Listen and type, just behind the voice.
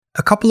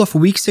couple of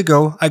weeks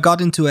ago, I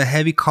got into a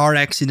heavy car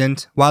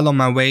accident while on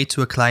my way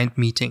to a client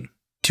meeting.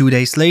 2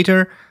 days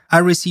later, I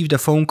received a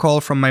phone call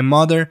from my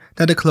mother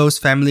that a close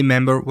family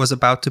member was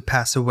about to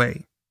pass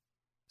away.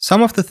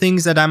 Some of the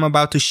things that I'm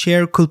about to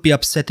share could be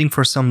upsetting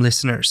for some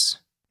listeners.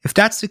 If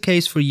that's the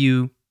case for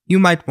you, you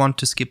might want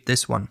to skip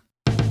this one.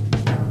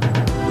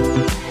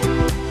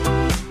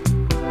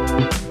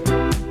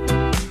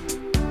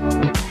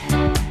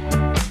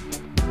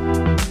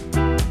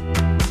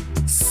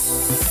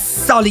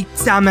 Salut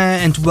zusammen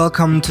and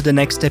welcome to the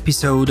next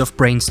episode of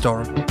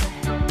Brainstorm.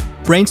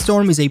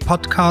 Brainstorm is a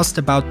podcast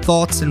about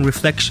thoughts and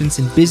reflections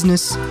in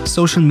business,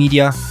 social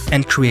media,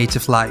 and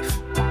creative life.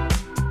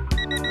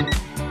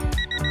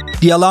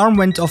 The alarm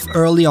went off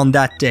early on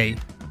that day.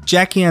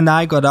 Jackie and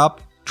I got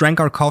up, drank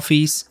our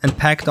coffees, and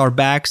packed our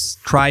bags,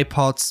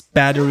 tripods,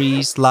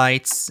 batteries,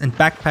 lights, and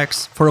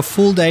backpacks for a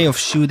full day of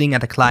shooting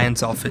at a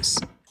client's office.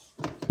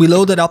 We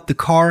loaded up the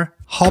car,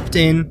 hopped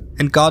in,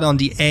 and got on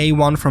the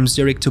A1 from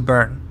Zurich to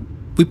Bern.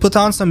 We put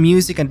on some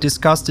music and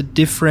discussed the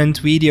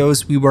different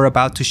videos we were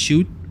about to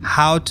shoot,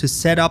 how to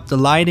set up the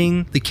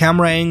lighting, the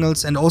camera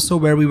angles, and also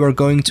where we were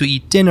going to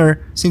eat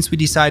dinner since we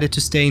decided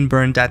to stay in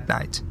Bern that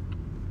night.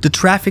 The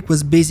traffic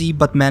was busy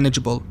but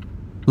manageable.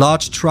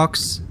 Large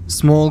trucks,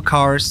 small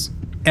cars,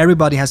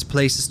 everybody has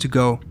places to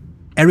go.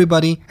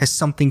 Everybody has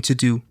something to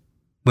do.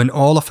 When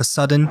all of a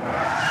sudden,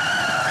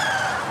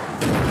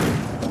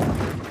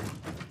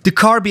 the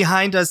car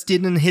behind us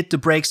didn't hit the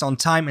brakes on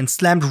time and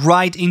slammed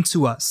right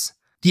into us.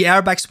 The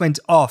airbags went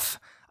off.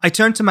 I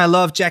turned to my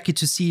love Jackie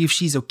to see if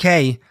she's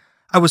okay.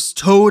 I was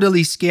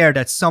totally scared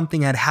that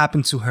something had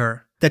happened to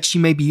her, that she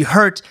may be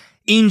hurt,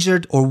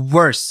 injured, or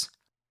worse.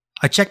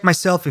 I checked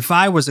myself if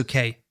I was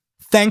okay.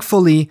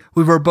 Thankfully,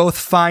 we were both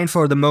fine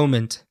for the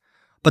moment.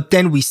 But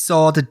then we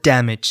saw the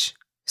damage.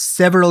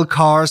 Several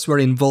cars were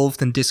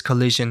involved in this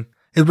collision.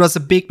 It was a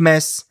big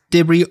mess,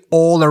 debris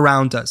all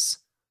around us.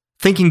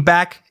 Thinking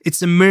back,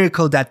 it's a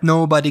miracle that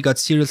nobody got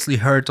seriously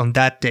hurt on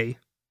that day.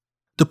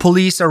 The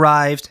police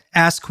arrived,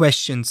 asked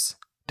questions.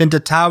 Then the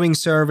towing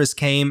service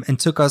came and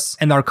took us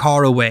and our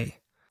car away.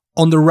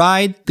 On the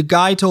ride, the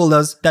guy told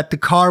us that the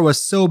car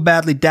was so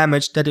badly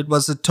damaged that it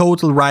was a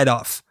total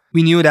write-off.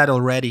 We knew that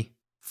already.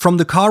 From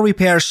the car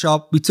repair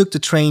shop, we took the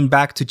train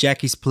back to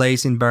Jackie's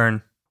place in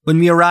Bern. When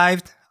we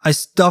arrived, I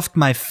stuffed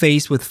my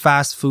face with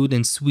fast food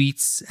and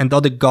sweets and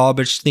other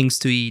garbage things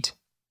to eat.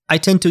 I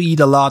tend to eat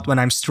a lot when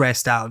I'm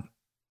stressed out.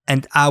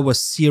 And I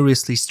was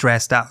seriously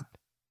stressed out.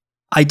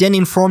 I then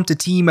informed the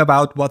team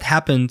about what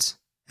happened,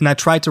 and I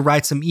tried to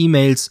write some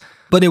emails,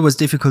 but it was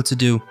difficult to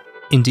do.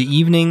 In the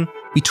evening,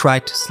 we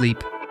tried to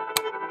sleep.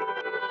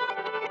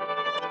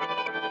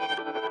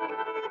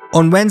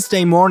 On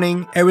Wednesday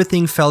morning,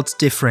 everything felt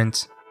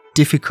different,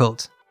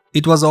 difficult.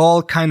 It was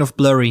all kind of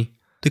blurry.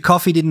 The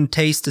coffee didn't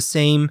taste the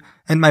same,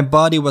 and my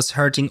body was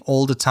hurting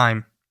all the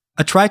time.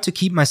 I tried to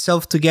keep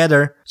myself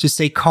together, to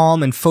stay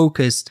calm and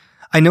focused.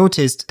 I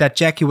noticed that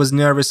Jackie was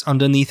nervous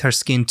underneath her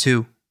skin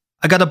too.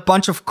 I got a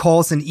bunch of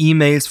calls and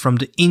emails from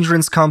the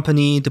insurance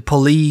company, the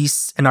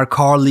police, and our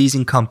car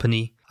leasing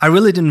company. I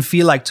really didn't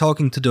feel like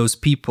talking to those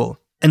people.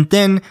 And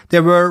then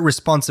there were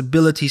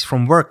responsibilities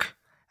from work.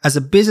 As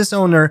a business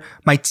owner,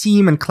 my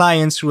team and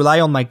clients rely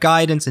on my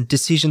guidance and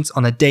decisions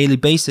on a daily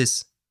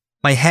basis.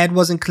 My head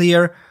wasn't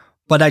clear,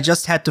 but I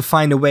just had to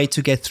find a way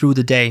to get through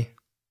the day.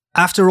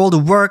 After all the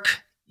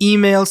work,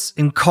 emails,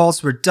 and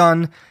calls were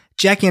done,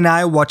 Jackie and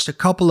I watched a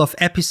couple of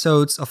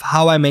episodes of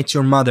How I Met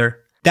Your Mother.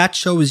 That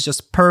show is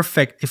just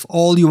perfect if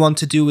all you want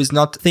to do is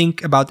not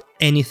think about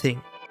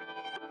anything.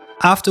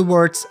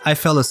 Afterwards, I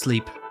fell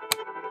asleep.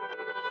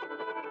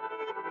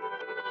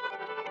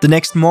 The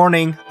next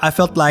morning, I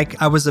felt like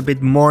I was a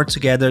bit more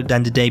together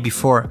than the day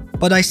before,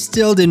 but I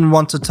still didn't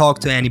want to talk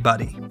to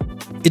anybody.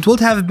 It would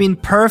have been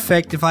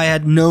perfect if I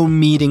had no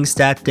meetings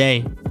that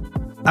day.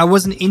 I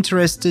wasn't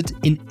interested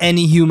in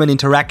any human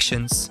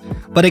interactions.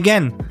 But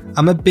again,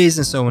 I'm a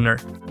business owner.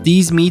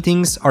 These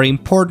meetings are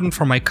important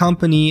for my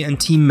company and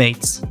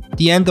teammates.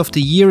 The end of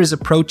the year is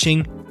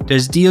approaching,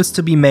 there's deals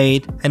to be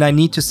made, and I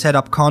need to set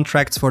up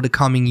contracts for the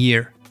coming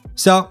year.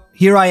 So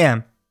here I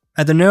am,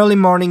 at an early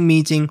morning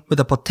meeting with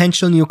a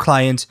potential new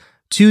client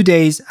 2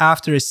 days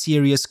after a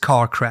serious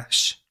car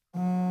crash.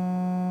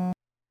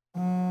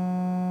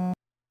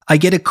 I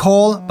get a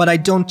call, but I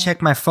don't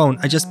check my phone,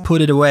 I just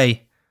put it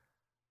away.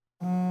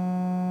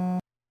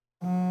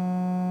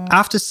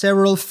 After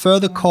several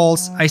further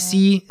calls, I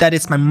see that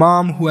it's my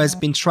mom who has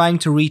been trying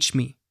to reach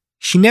me.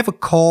 She never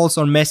calls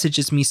or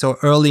messages me so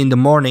early in the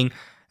morning,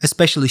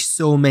 especially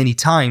so many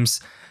times.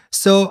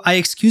 So I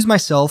excuse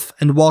myself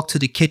and walk to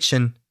the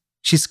kitchen.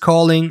 She's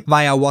calling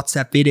via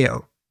WhatsApp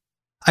video.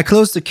 I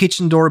close the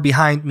kitchen door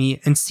behind me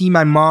and see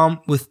my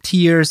mom with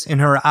tears in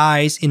her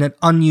eyes in an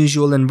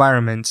unusual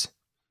environment.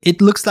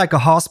 It looks like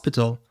a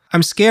hospital.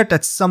 I'm scared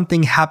that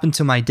something happened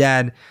to my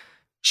dad.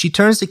 She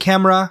turns the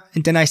camera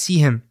and then I see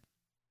him.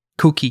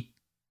 Cookie,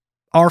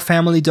 our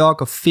family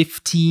dog of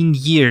 15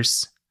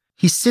 years.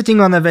 He's sitting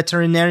on a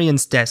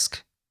veterinarian's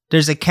desk.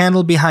 There's a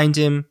candle behind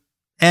him,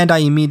 and I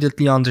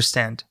immediately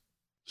understand.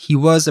 He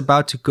was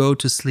about to go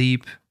to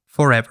sleep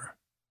forever.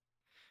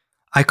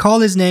 I call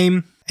his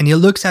name and he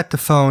looks at the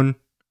phone,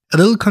 a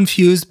little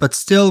confused but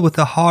still with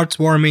a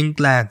heartwarming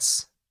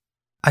glance.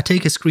 I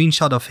take a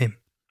screenshot of him.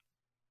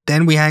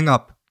 Then we hang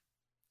up.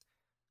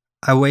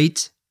 I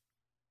wait,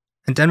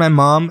 and then my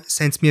mom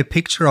sends me a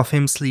picture of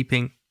him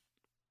sleeping.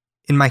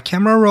 In my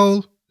camera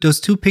roll, those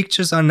two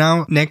pictures are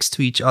now next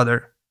to each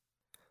other.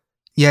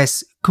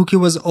 Yes, Cookie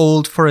was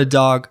old for a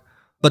dog,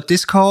 but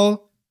this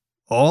call,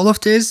 all of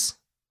this,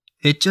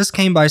 it just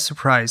came by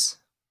surprise.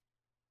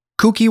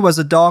 Cookie was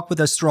a dog with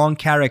a strong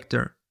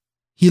character.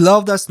 He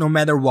loved us no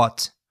matter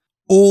what.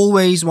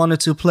 Always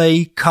wanted to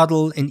play,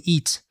 cuddle, and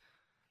eat.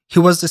 He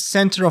was the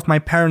center of my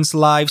parents'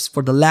 lives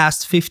for the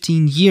last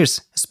 15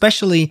 years,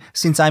 especially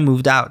since I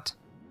moved out.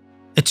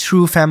 A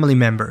true family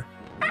member.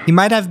 He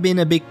might have been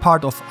a big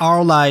part of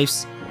our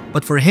lives,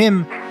 but for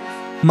him,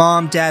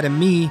 Mom, Dad, and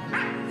me,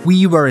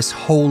 we were his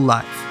whole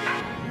life.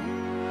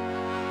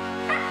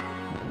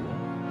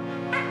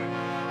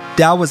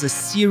 That was a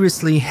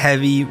seriously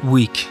heavy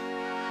week.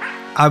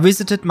 I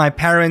visited my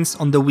parents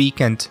on the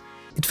weekend.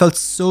 It felt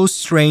so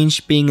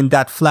strange being in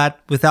that flat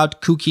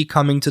without Cookie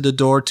coming to the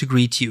door to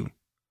greet you.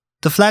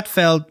 The flat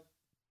felt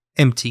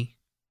empty.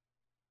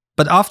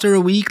 But after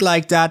a week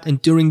like that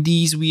and during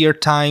these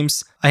weird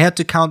times, I had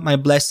to count my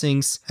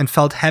blessings and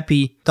felt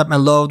happy that my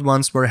loved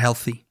ones were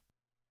healthy.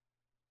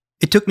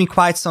 It took me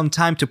quite some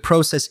time to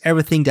process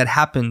everything that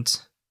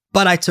happened,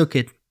 but I took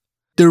it.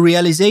 The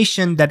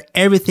realization that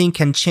everything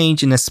can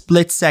change in a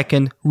split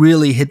second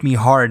really hit me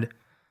hard.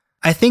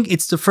 I think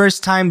it's the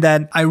first time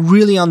that I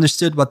really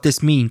understood what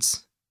this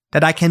means.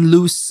 That I can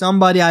lose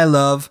somebody I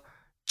love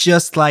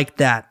just like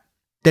that.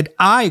 That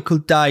I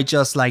could die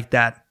just like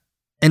that.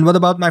 And what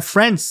about my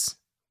friends?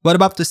 What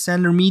about the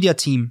Sender Media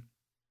team?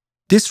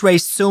 This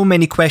raised so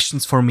many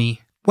questions for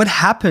me. What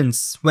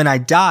happens when I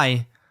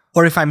die?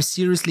 Or if I'm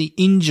seriously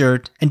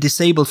injured and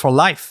disabled for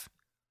life?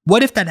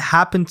 What if that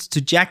happened to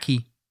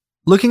Jackie?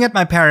 Looking at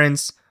my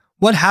parents,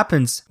 what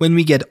happens when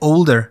we get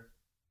older?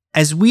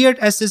 As weird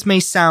as this may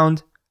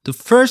sound, the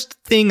first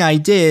thing I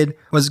did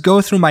was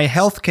go through my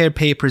healthcare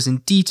papers in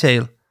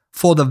detail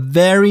for the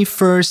very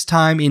first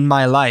time in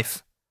my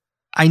life.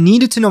 I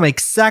needed to know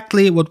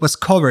exactly what was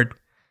covered.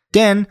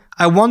 Then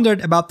I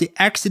wondered about the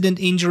accident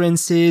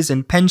insurances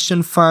and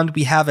pension fund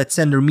we have at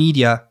Sender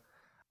Media.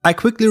 I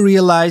quickly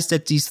realized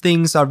that these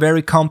things are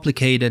very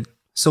complicated,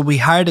 so we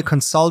hired a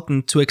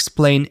consultant to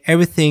explain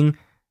everything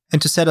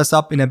and to set us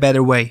up in a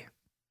better way.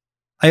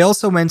 I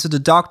also went to the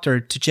doctor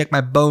to check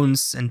my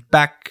bones and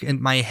back and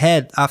my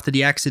head after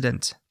the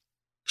accident.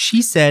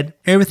 She said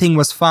everything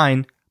was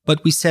fine,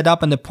 but we set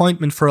up an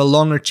appointment for a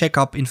longer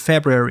checkup in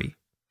February,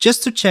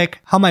 just to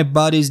check how my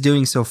body is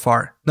doing so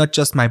far, not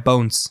just my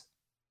bones.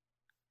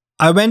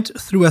 I went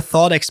through a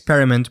thought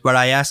experiment where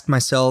I asked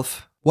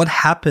myself, what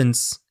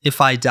happens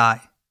if I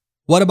die?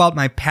 What about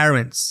my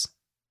parents?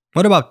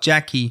 What about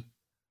Jackie?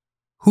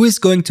 Who is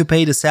going to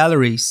pay the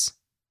salaries?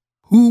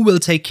 Who will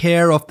take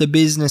care of the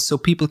business so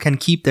people can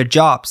keep their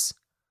jobs?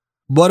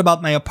 What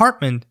about my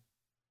apartment?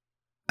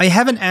 I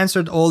haven't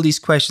answered all these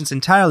questions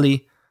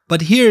entirely,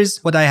 but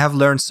here's what I have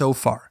learned so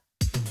far.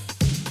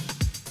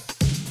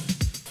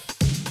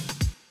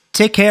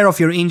 Take care of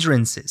your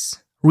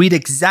insurances. Read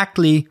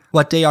exactly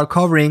what they are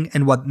covering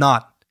and what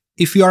not.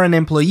 If you are an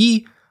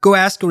employee, go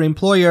ask your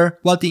employer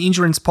what the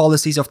insurance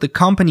policies of the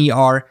company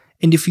are,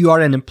 and if you are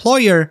an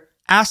employer,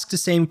 ask the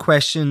same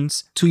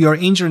questions to your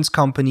insurance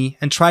company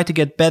and try to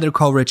get better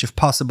coverage if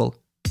possible.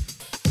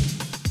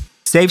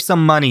 Save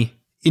some money.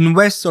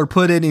 Invest or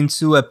put it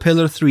into a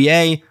Pillar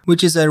 3A,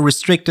 which is a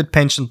restricted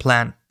pension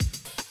plan.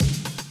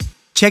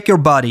 Check your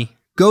body.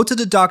 Go to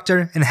the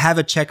doctor and have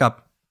a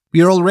checkup.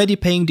 We are already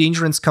paying the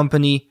insurance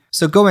company,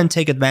 so go and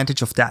take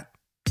advantage of that.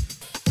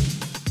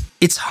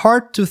 It's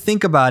hard to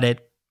think about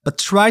it, but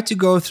try to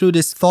go through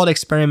this thought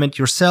experiment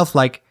yourself,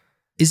 like,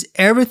 is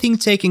everything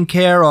taken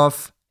care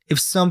of if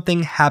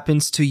something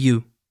happens to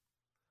you?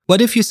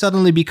 What if you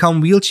suddenly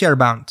become wheelchair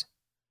bound?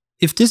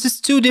 If this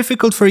is too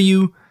difficult for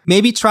you,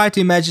 maybe try to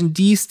imagine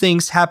these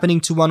things happening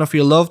to one of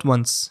your loved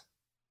ones.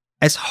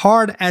 As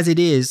hard as it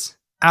is,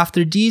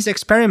 after these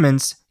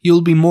experiments,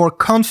 you'll be more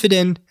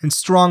confident and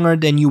stronger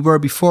than you were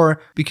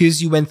before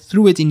because you went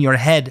through it in your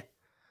head.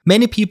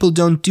 Many people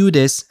don't do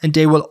this and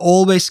they will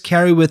always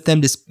carry with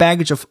them this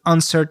baggage of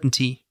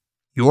uncertainty.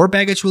 Your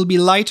baggage will be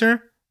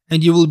lighter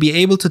and you will be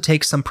able to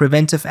take some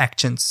preventive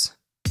actions.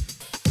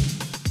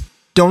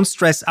 Don't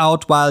stress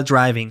out while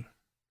driving.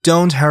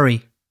 Don't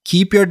hurry.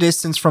 Keep your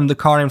distance from the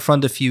car in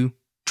front of you.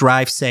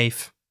 Drive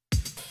safe.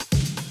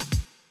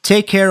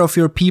 Take care of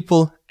your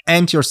people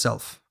and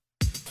yourself.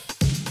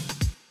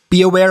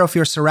 Be aware of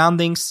your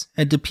surroundings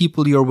and the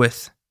people you're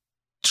with.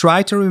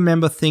 Try to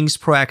remember things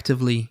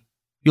proactively.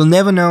 You'll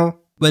never know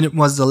when it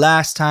was the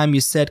last time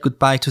you said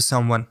goodbye to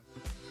someone.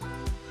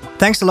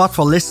 Thanks a lot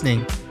for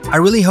listening. I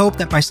really hope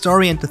that my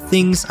story and the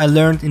things I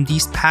learned in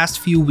these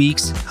past few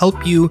weeks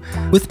help you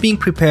with being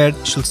prepared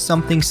should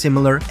something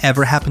similar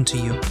ever happen to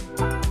you.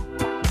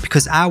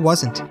 Because I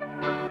wasn't.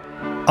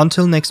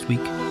 Until next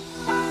week.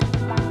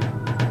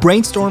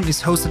 Brainstorm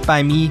is hosted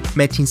by me,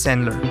 Metin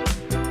Sendler.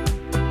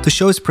 The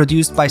show is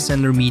produced by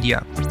Sendler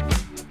Media.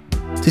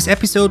 This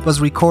episode was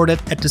recorded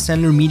at the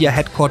Sendler Media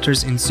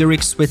headquarters in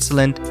Zurich,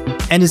 Switzerland,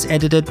 and is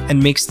edited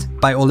and mixed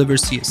by Oliver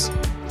Sears.